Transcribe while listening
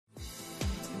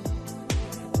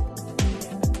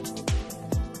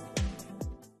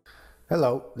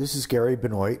Hello, this is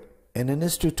Benoit, and in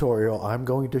this tutorial I'm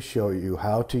going to show you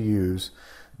how to use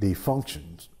the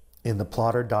functions in the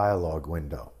plotter dialog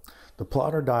window. The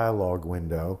plotter dialog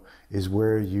window is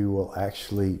where you will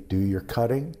actually do your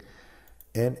cutting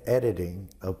and editing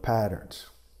of patterns.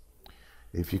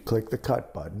 If you click the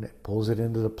cut button, it pulls it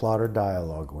into the plotter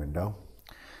dialog window,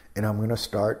 and I'm going to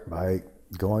start by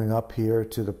going up here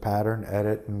to the pattern,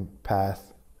 edit, and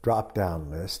path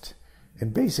drop-down list.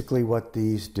 And basically what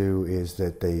these do is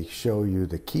that they show you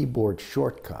the keyboard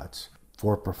shortcuts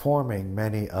for performing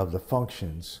many of the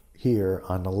functions here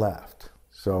on the left.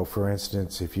 So for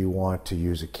instance, if you want to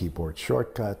use a keyboard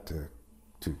shortcut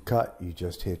to cut, you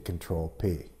just hit Control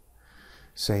P.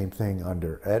 Same thing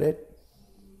under Edit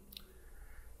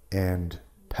and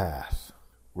Path.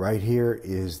 Right here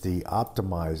is the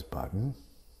Optimize button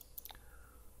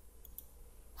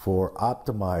for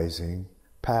optimizing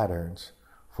patterns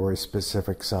for a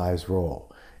specific size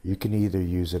roll. You can either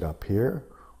use it up here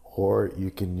or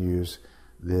you can use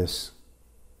this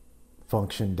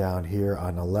function down here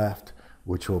on the left,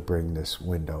 which will bring this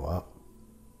window up.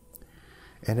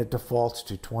 And it defaults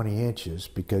to 20 inches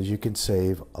because you can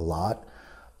save a lot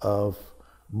of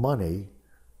money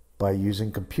by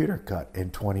using ComputerCut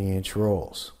in 20-inch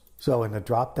rolls. So in the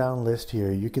drop-down list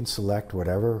here, you can select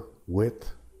whatever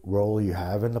width roll you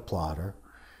have in the plotter.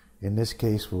 In this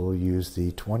case, we'll use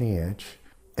the 20-inch,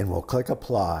 and we'll click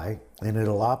Apply, and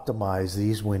it'll optimize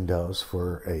these windows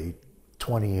for a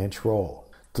 20-inch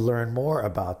roll. To learn more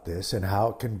about this and how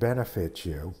it can benefit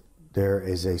you, there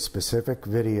is a specific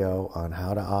video on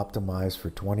how to optimize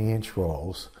for 20-inch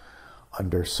rolls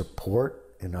under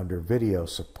Support and under Video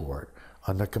Support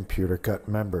on the ComputerCut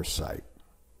members site.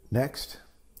 Next,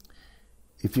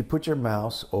 if you put your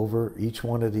mouse over each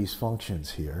one of these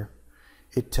functions here,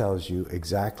 it tells you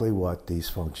exactly what these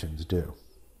functions do.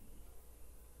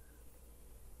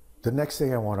 The next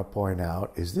thing I want to point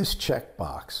out is this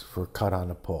checkbox for cut on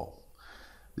the pull.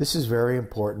 This is very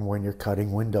important when you're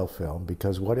cutting window film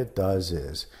because what it does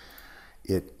is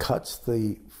it cuts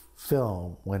the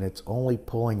film when it's only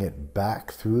pulling it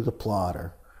back through the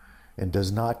plotter and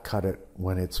does not cut it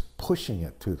when it's pushing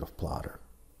it through the plotter.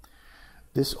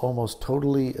 This almost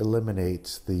totally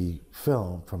eliminates the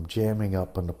film from jamming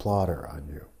up on the plotter on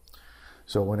you.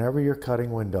 So whenever you're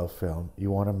cutting window film,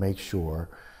 you want to make sure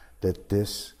that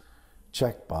this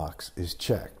checkbox is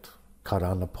checked, cut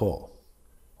on the pull.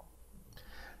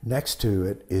 Next to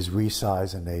it is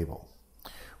Resize Enable.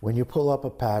 When you pull up a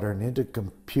pattern into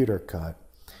ComputerCut,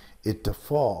 it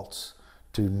defaults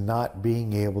to not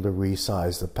being able to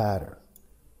resize the pattern.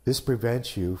 This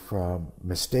prevents you from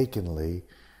mistakenly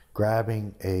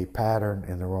grabbing a pattern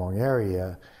in the wrong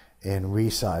area and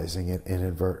resizing it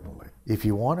inadvertently. If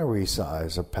you want to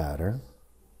resize a pattern,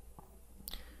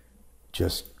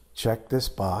 just check this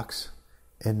box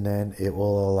and then it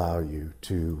will allow you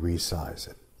to resize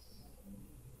it.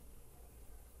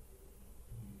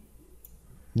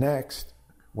 Next,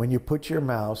 when you put your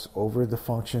mouse over the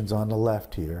functions on the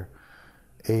left here,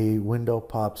 a window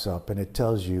pops up and it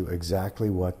tells you exactly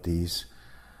what these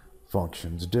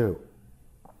functions do.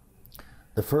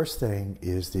 The first thing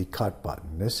is the cut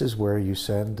button. This is where you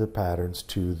send the patterns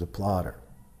to the plotter.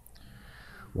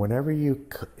 Whenever you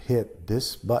hit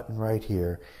this button right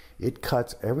here, it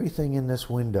cuts everything in this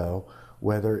window,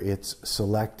 whether it's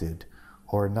selected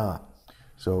or not.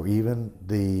 So even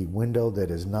the window that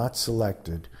is not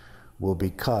selected will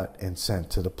be cut and sent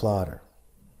to the plotter.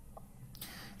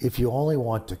 If you only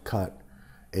want to cut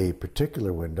a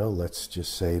particular window, let's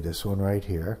just say this one right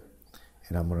here,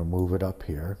 and I'm going to move it up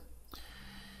here.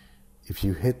 If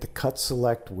you hit the Cut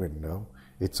Select window,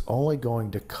 it's only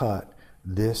going to cut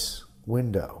this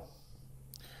window.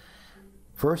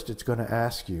 First, it's going to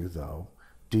ask you, though,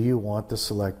 do you want the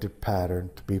selected pattern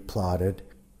to be plotted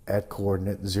at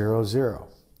coordinate 0, 0?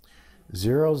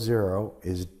 0, 0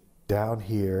 is down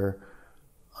here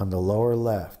on the lower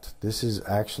left. This is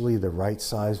actually the right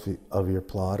side of your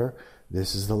plotter.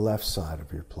 This is the left side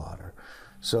of your plotter.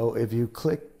 So if you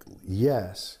click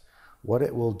Yes, what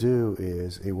it will do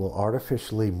is it will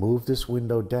artificially move this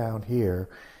window down here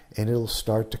and it'll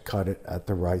start to cut it at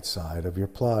the right side of your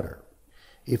plotter.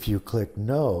 If you click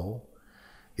No,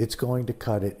 it's going to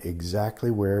cut it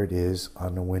exactly where it is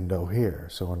on the window here.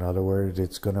 So in other words,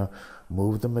 it's going to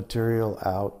move the material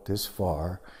out this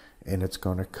far and it's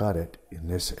going to cut it in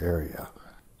this area.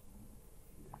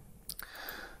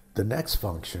 The next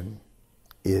function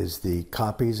is the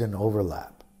Copies and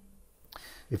Overlap.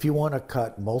 If you want to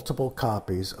cut multiple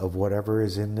copies of whatever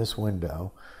is in this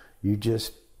window, you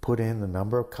just put in the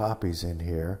number of copies in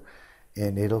here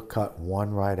and it'll cut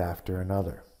one right after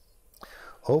another.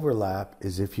 Overlap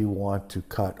is if you want to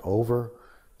cut over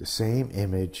the same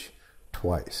image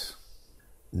twice.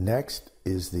 Next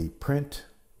is the print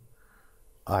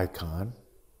icon.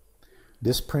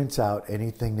 This prints out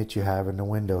anything that you have in the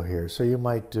window here. So you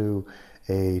might do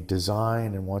a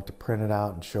design and want to print it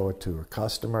out and show it to a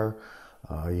customer.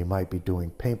 You might be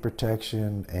doing paint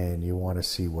protection and you want to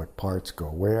see what parts go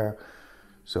where.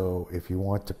 So if you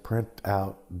want to print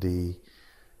out the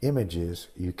images,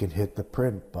 you can hit the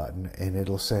print button and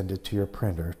it'll send it to your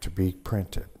printer to be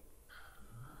printed.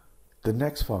 The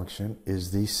next function is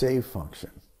the save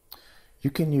function. You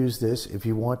can use this if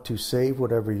you want to save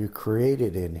whatever you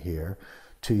created in here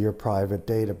to your private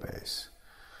database.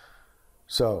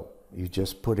 So you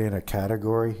just put in a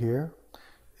category here,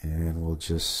 and we'll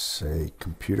just say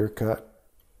ComputerCut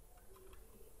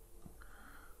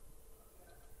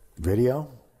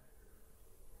video,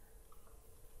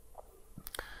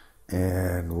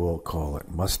 and we'll call it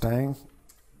Mustang,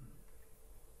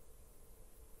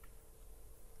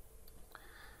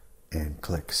 and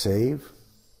click Save.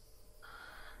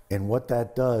 And what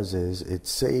that does is it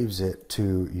saves it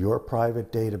to your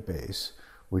private database,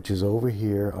 which is over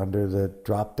here under the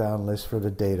drop-down list for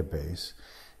the database.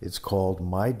 It's called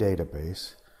My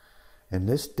Database, and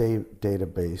this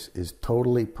database is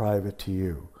totally private to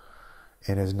you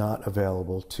and is not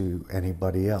available to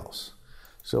anybody else.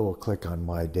 So we'll click on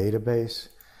My Database,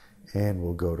 and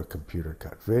we'll go to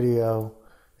ComputerCut Video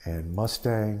and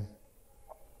Mustang,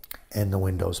 and the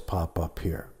windows pop up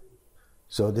here.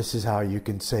 So this is how you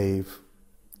can save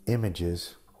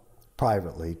images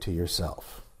privately to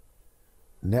yourself.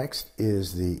 Next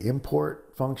is the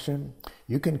import function.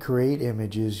 You can create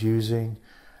images using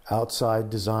outside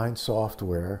design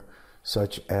software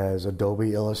such as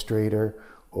Adobe Illustrator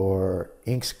or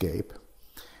Inkscape.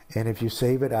 And if you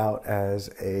save it out as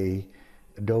a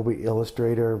Adobe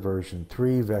Illustrator version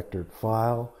 3 vectored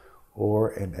file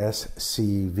or an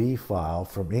SCV file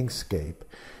from Inkscape,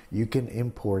 you can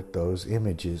import those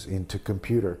images into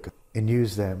ComputerCut and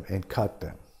use them and cut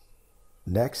them.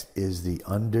 Next is the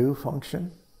undo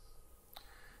function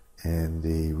and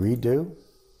the redo.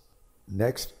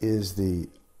 Next is the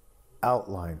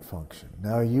outline function.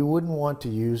 Now you wouldn't want to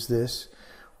use this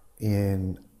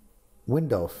in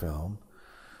window film,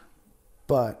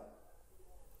 but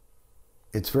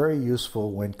it's very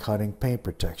useful when cutting paint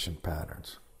protection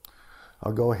patterns.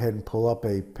 I'll go ahead and pull up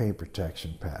a paint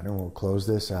protection pattern. We'll close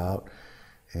this out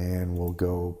and we'll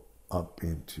go up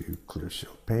into Clear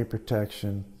Shield Paint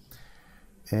Protection,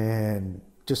 and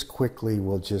just quickly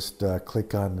we'll just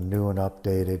click on the new and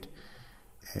updated,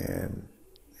 and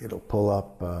it'll pull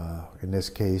up in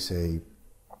this case a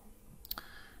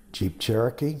Jeep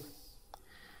Cherokee,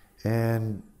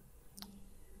 and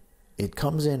it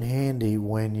comes in handy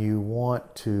when you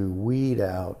want to weed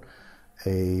out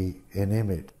an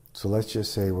image. So let's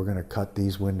just say we're going to cut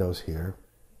these windows here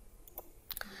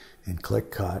and click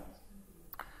Cut,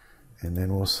 and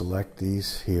then we'll select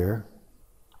these here,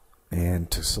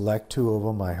 and to select two of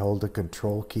them I hold the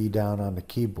Control key down on the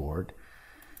keyboard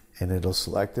and it'll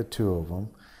select the two of them,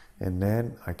 and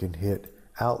then I can hit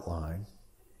Outline,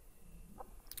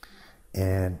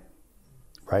 and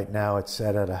right now it's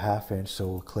set at a 1/2 inch, so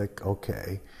we'll click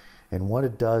OK, and what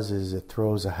it does is it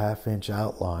throws a 1/2 inch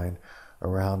outline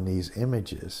around these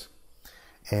images,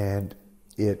 and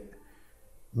it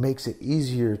makes it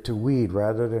easier to weed.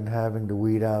 Rather than having to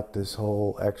weed out this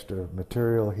whole extra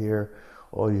material here,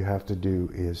 all you have to do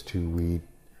is to weed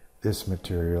this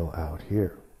material out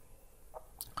here.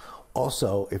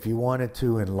 Also, if you wanted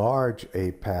to enlarge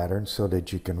a pattern so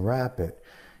that you can wrap it,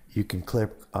 you can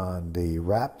click on the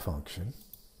wrap function,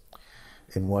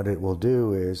 and what it will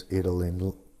do is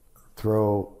it'll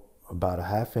throw about a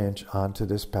 1/2 inch onto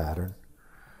this pattern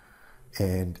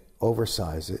and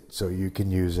oversize it so you can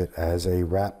use it as a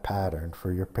wrap pattern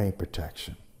for your paint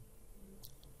protection.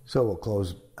 So we'll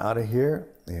close out of here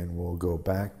and we'll go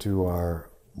back to our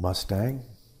Mustang.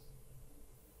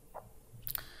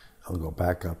 I'll go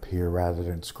back up here. Rather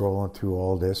than scrolling through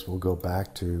all this, we'll go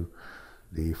back to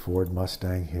the Ford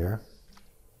Mustang here.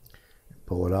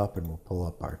 Pull it up, and we'll pull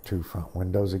up our two front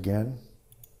windows again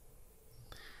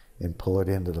and pull it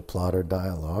into the plotter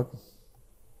dialog.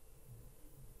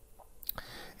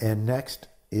 And next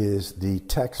is the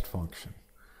text function.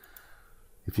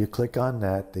 If you click on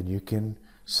that, then you can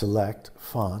select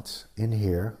fonts in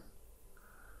here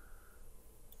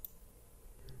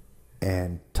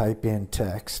and type in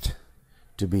text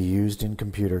to be used in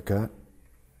ComputerCut.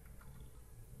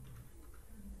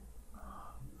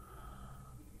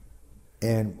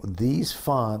 And these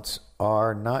fonts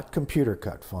are not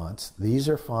ComputerCut fonts. These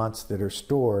are fonts that are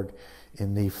stored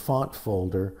in the font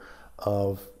folder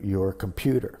of your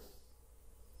computer.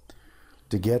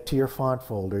 To get to your font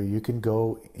folder, you can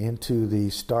go into the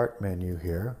Start menu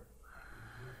here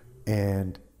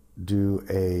and do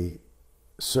a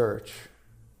search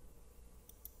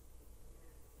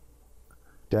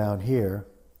down here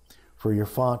for your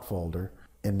font folder,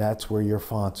 and that's where your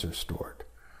fonts are stored.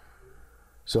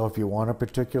 So if you want a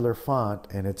particular font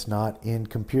and it's not in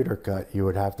ComputerCut, you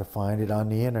would have to find it on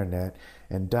the internet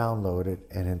and download it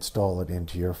and install it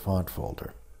into your font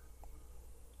folder.